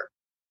time of year.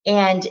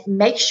 And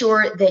make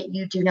sure that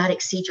you do not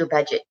exceed your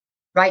budget.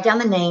 Write down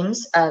the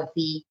names of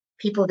the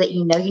people that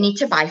you know you need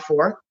to buy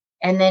for,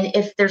 and then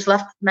if there's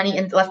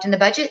money left in the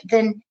budget,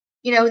 then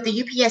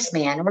the UPS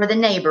man or the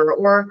neighbor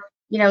or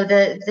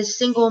the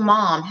single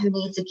mom who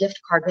needs a gift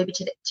card maybe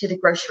to the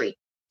grocery.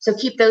 So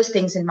keep those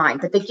things in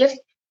mind. But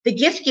the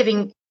gift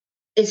giving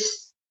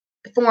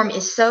form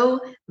is so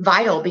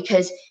vital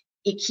because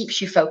it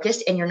keeps you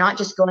focused, and you're not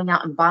just going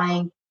out and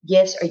buying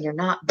gifts, or you're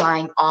not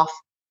buying off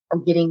or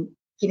getting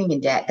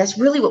in debt. That's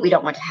really what we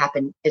don't want to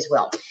happen as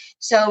well.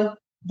 So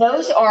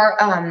those are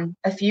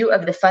a few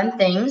of the fun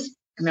things.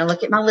 I'm going to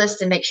look at my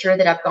list and make sure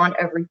that I've gone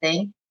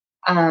everything.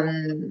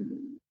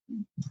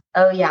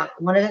 Oh yeah,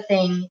 one of the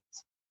things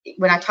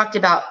when I talked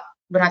about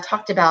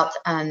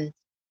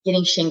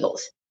getting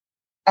shingles,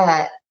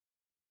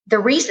 the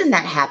reason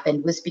that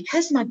happened was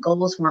because my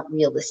goals weren't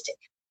realistic.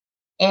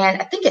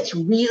 And I think it's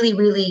really,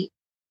 really,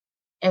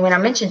 and when I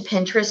mentioned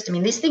Pinterest, I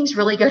mean, these things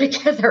really go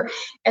together.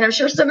 And I'm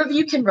sure some of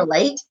you can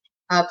relate.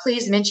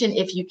 Please mention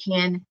if you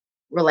can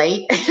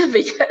relate,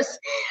 because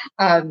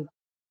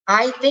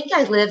I think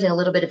I lived in a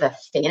little bit of a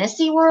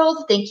fantasy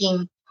world,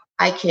 thinking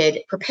I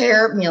could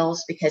prepare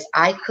meals because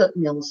I cook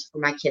meals for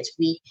my kids.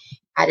 We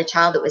had a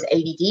child that was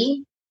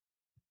ADD,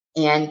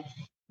 and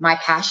my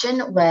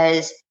passion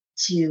was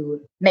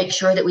to make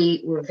sure that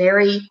we were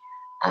very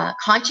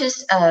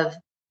conscious of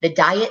the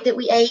diet that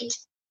we ate.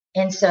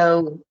 And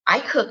so I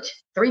cooked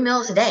 3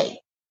 meals a day.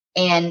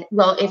 And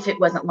well, if it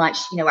wasn't lunch,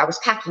 I was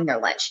packing their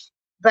lunch.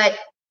 But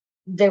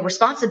the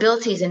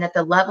responsibilities, and at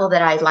the level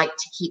that I like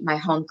to keep my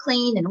home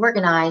clean and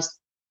organized,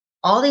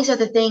 all these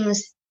other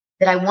things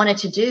that I wanted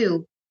to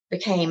do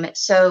became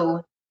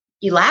so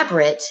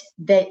elaborate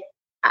that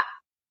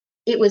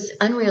it was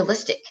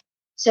unrealistic.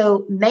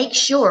 So make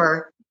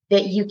sure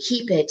that you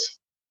keep it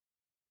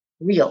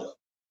real.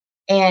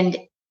 And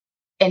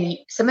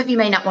some of you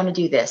may not want to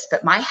do this,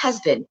 but my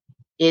husband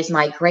is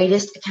my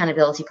greatest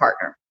accountability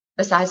partner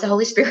besides the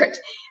Holy Spirit.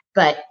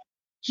 But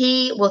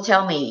he will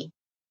tell me,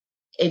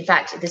 in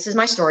fact, this is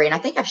my story, and I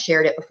think I've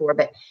shared it before,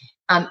 but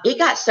it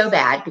got so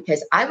bad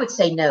because I would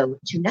say no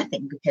to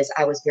nothing because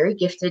I was very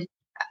gifted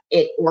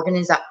at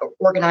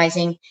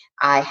organizing.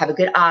 I have a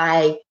good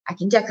eye. I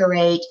can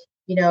decorate.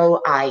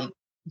 I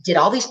did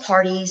all these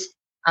parties.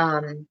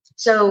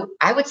 So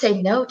I would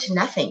say no to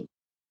nothing.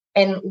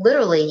 And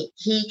literally,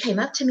 he came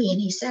up to me and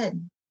he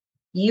said,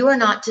 "You are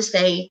not to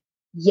say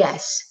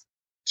yes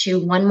to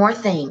one more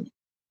thing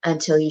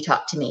until you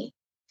talk to me."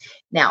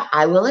 Now,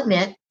 I will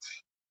admit,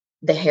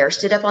 the hair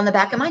stood up on the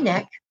back of my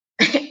neck,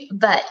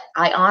 but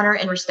I honor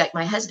and respect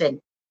my husband.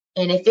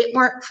 And if it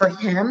weren't for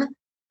him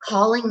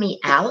calling me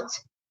out,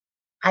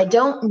 I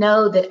don't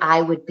know that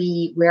I would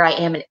be where I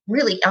am and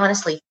really,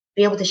 honestly,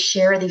 be able to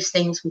share these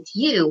things with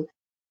you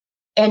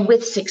and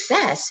with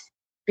success,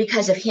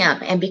 because of him.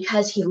 And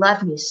because he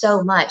loved me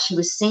so much, he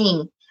was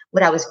seeing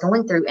what I was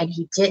going through, and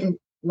he didn't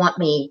want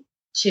me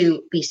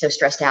to be so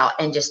stressed out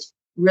and just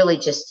really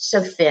just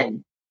so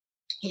thin,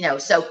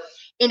 So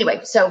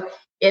anyway, so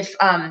if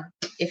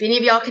any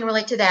of y'all can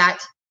relate to that,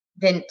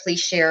 then please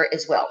share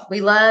as well.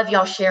 We love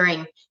y'all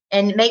sharing,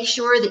 and make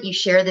sure that you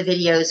share the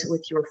videos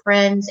with your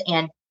friends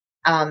and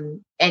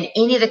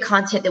any of the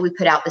content that we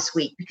put out this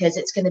week, because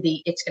it's going to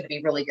be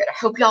really good. I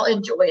hope y'all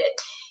enjoy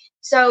it.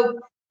 So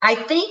I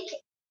think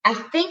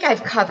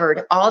I've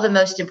covered all the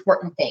most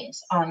important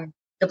things: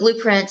 the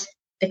blueprint,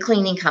 the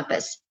cleaning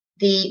compass,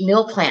 the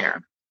meal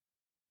planner.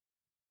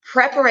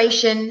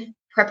 Preparation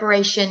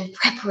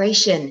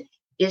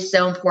is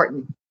so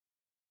important.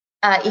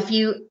 If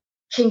you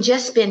can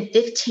just spend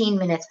 15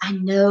 minutes, I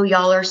know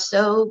y'all are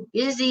so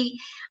busy.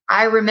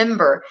 I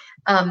remember,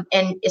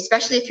 and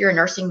especially if you're a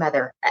nursing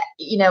mother,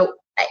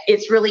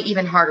 it's really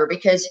even harder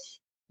because,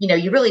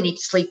 you really need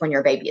to sleep when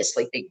your baby is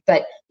sleeping.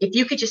 But if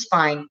you could just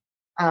find,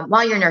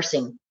 while you're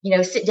nursing,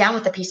 sit down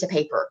with a piece of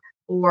paper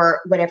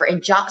or whatever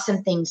and jot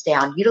some things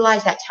down,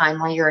 utilize that time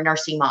while you're a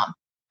nursing mom.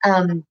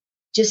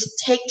 Just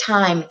take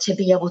time to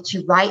be able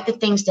to write the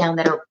things down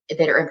that are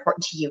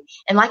important to you.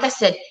 And like I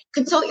said,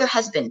 consult your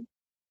husband.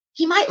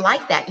 He might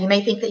like that. You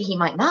may think that he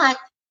might not,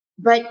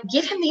 but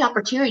give him the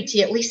opportunity to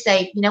at least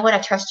say, you know what, I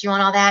trust you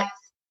on all that.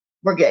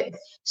 We're good.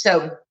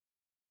 So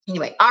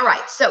anyway, all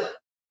right. So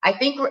I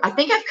think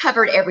I've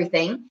covered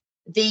everything.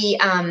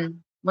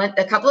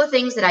 A couple of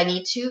things that I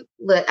need to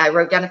I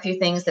wrote down a few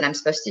things that I'm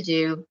supposed to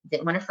do.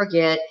 Didn't want to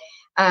forget,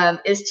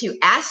 is to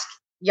ask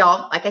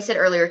y'all, like I said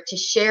earlier, to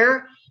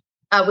share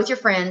with your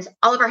friends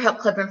all of our Help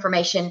Club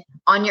information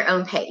on your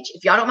own page.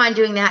 If y'all don't mind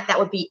doing that, that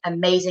would be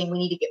amazing. We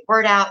need to get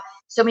word out.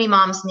 So many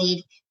moms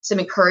need some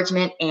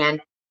encouragement,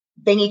 and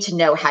they need to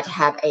know how to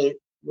have a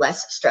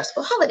less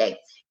stressful holiday.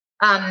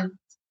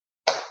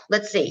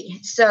 Let's see.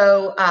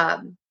 So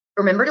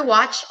remember to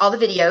watch all the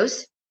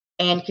videos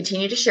and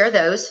continue to share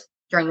those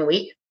during the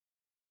week.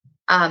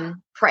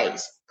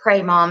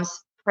 Pray, moms.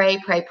 Pray.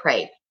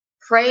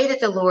 Pray that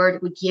the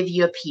Lord would give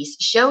you a peace.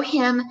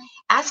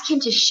 Ask him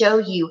to show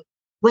you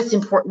what's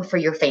important for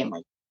your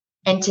family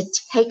and to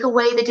take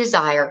away the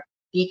desire,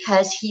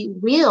 because he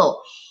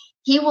will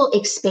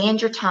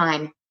expand your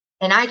time.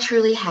 And I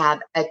truly have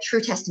a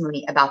true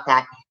testimony about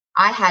that.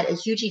 I had a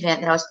huge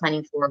event that I was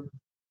planning for.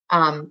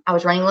 I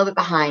was running a little bit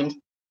behind,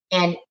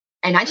 and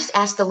I just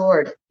asked the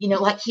Lord,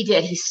 like he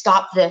did. He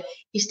stopped the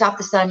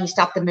sun, he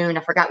stopped the moon.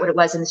 I forgot what it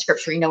was in the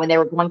scripture, when they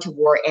were going to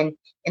war in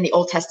the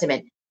Old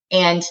Testament,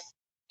 and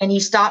he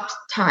stopped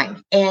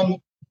time, and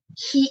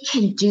he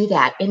can do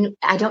that. And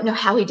I don't know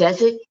how he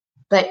does it,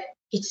 but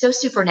it's so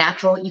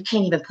supernatural. You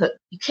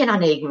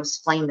cannot even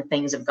explain the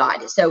things of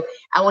God. So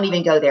I won't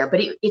even go there,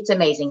 but it's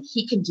amazing.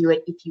 He can do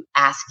it if you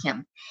ask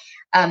him.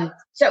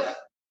 So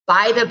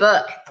buy the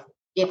book.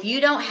 If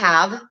you don't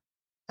have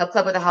Help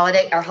Club with a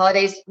Holiday or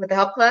Holidays with the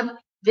Help Club,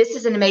 this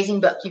is an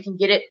amazing book. You can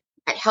get it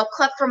at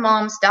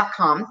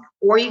helpclubformoms.com,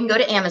 or you can go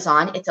to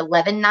Amazon. It's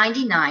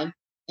 $11.99,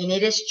 and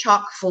it is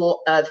chock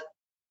full of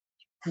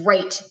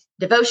great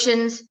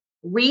devotions,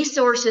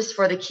 resources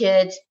for the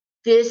kids.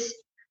 This,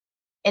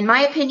 in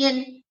my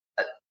opinion,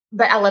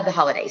 but I love the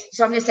holidays.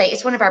 So I'm going to say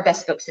it's one of our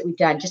best books that we've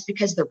done, just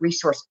because of the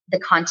resource, the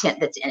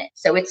content that's in it.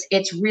 So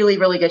it's really,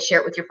 really good. Share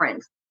it with your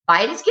friends.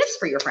 Buy it as gifts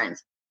for your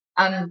friends.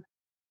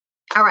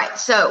 All right.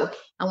 So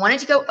I wanted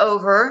to go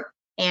over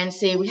and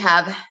see, we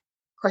have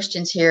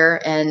questions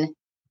here. And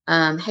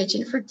hey,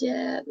 Jennifer,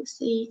 Deb, let's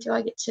see. Do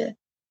I get to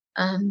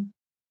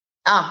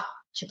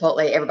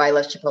Chipotle? Everybody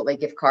loves Chipotle.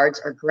 Gift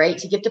cards are great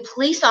to give to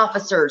police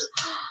officers.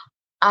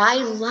 I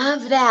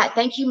love that.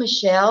 Thank you,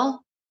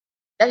 Michelle.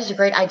 That is a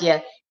great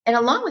idea. And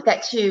along with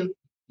that too,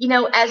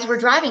 as we're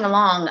driving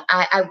along,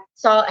 I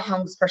saw a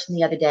homeless person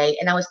the other day,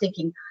 and I was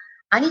thinking,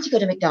 I need to go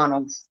to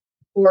McDonald's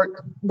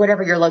or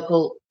whatever your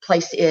local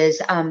place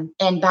is,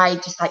 and buy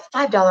just like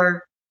 $5,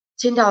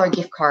 $10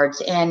 gift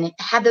cards and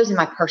have those in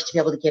my purse to be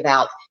able to give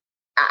out.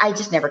 I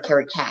just never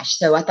carried cash.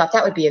 So I thought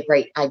that would be a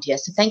great idea.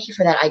 So thank you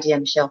for that idea,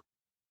 Michelle.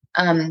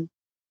 Oh,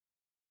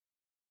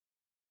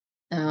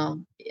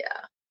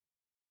 yeah.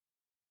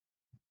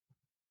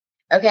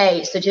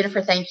 Okay, so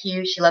Jennifer, thank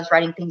you. She loves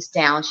writing things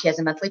down. She has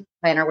a monthly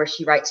planner where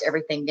she writes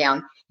everything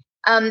down.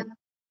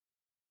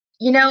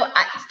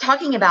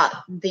 Talking about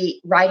the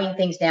writing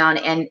things down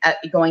and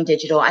going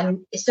digital,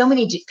 and so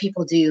many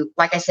people do,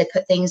 like I said,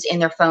 put things in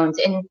their phones.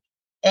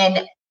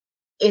 And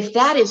if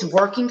that is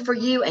working for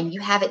you and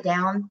you have it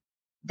down,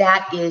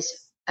 that is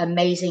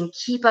amazing.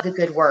 Keep up the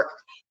good work.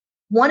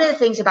 One of the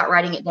things about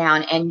writing it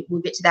down, and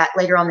we'll get to that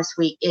later on this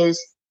week,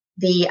 is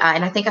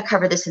and I think I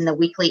cover this in the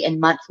weekly and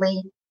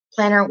monthly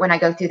planner when I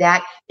go through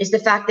that, is the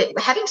fact that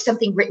having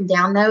something written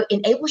down, though,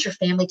 enables your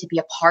family to be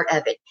a part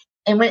of it.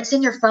 And when it's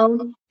in your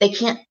phone, they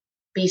can't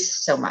be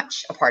so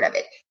much a part of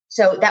it.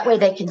 So that way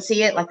they can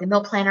see it, like the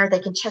meal planner. They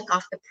can check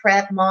off the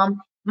prep.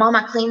 Mom,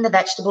 I cleaned the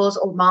vegetables,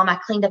 or Mom, I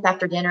cleaned up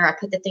after dinner. I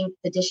put the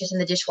dishes in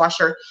the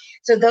dishwasher.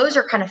 So those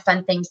are kind of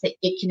fun things that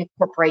it can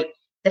incorporate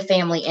the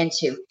family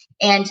into.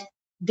 And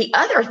the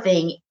other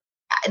thing,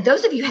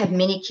 those of you who have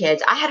many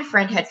kids, I had a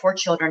friend who had 4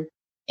 children,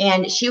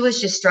 and she was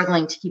just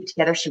struggling to keep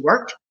together. She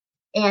worked.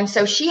 And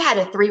so she had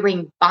a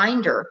 3-ring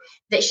binder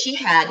that she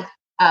had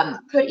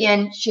put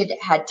in. She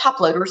had top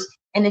loaders,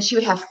 and then she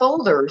would have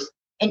folders,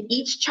 and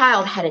each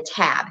child had a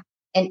tab,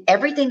 and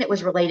everything that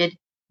was related,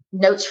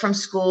 notes from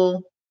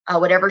school,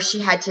 whatever she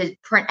had to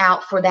print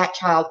out for that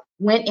child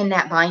went in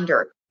that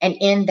binder and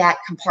in that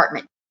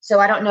compartment. So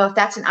I don't know if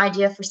that's an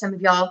idea for some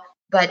of y'all,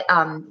 but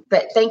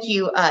thank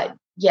you.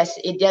 Yes,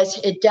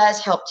 it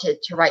does help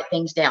to write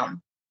things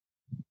down.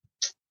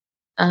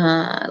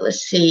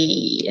 Let's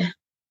see.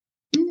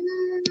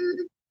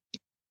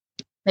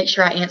 Make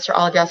sure I answer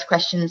all of y'all's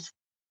questions.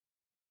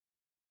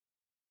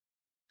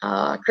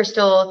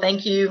 Crystal,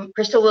 thank you.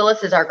 Crystal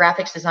Willis is our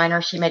graphics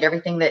designer. She made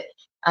everything that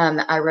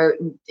I wrote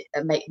and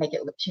make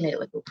it look. She made it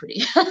look real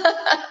pretty.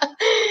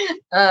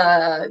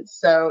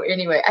 So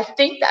anyway, I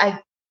think I'm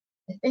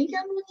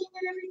looking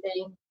at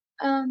everything.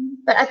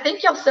 But I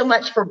thank y'all so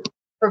much for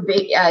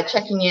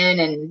checking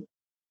in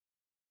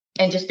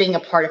and just being a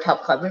part of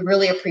Help Club. We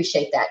really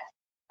appreciate that.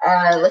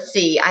 Let's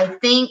see. I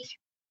think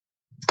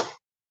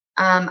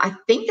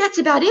that's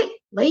about it,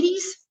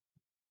 ladies.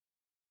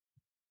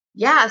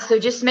 Yeah, so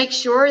just make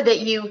sure that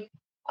you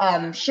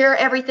share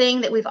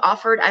everything that we've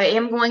offered. I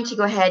am going to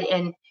go ahead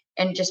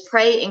and just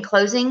pray in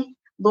closing.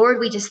 Lord,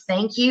 we just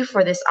thank you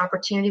for this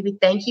opportunity. We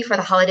thank you for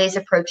the holidays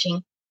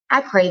approaching.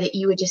 I pray that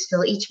you would just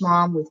fill each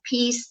mom with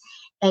peace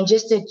and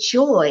just a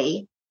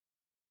joy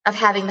of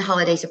having the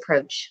holidays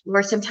approach.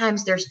 Lord,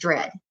 sometimes there's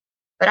dread,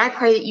 but I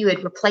pray that you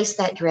would replace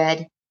that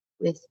dread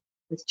with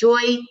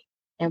joy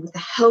and with the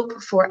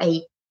hope for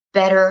a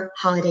better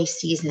holiday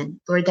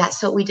season. Lord,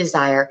 that's what we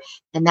desire,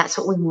 and that's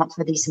what we want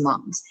for these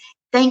moms.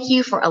 Thank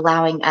you for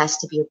allowing us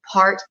to be a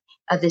part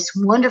of this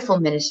wonderful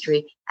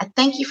ministry. I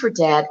thank you for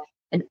Deb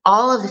and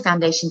all of the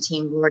foundation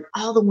team, Lord,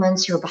 all the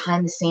ones who are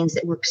behind the scenes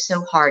that work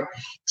so hard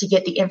to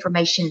get the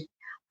information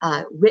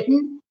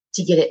written,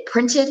 to get it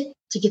printed,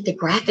 to get the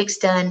graphics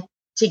done,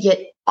 to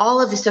get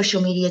all of the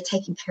social media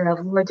taken care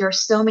of. Lord, there are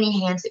so many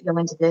hands that go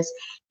into this,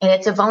 and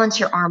it's a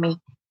volunteer army.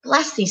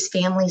 Bless these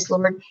families,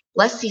 Lord.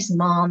 Bless these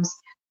moms.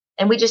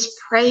 And we just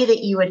pray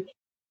that you would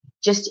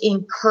just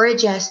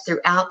encourage us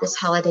throughout this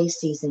holiday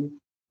season.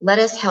 Let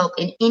us help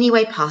in any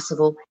way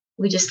possible.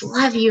 We just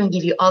love you and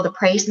give you all the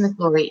praise and the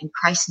glory in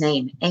Christ's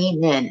name.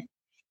 Amen.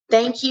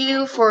 Thank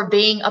you for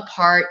being a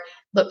part.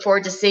 Look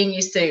forward to seeing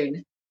you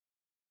soon.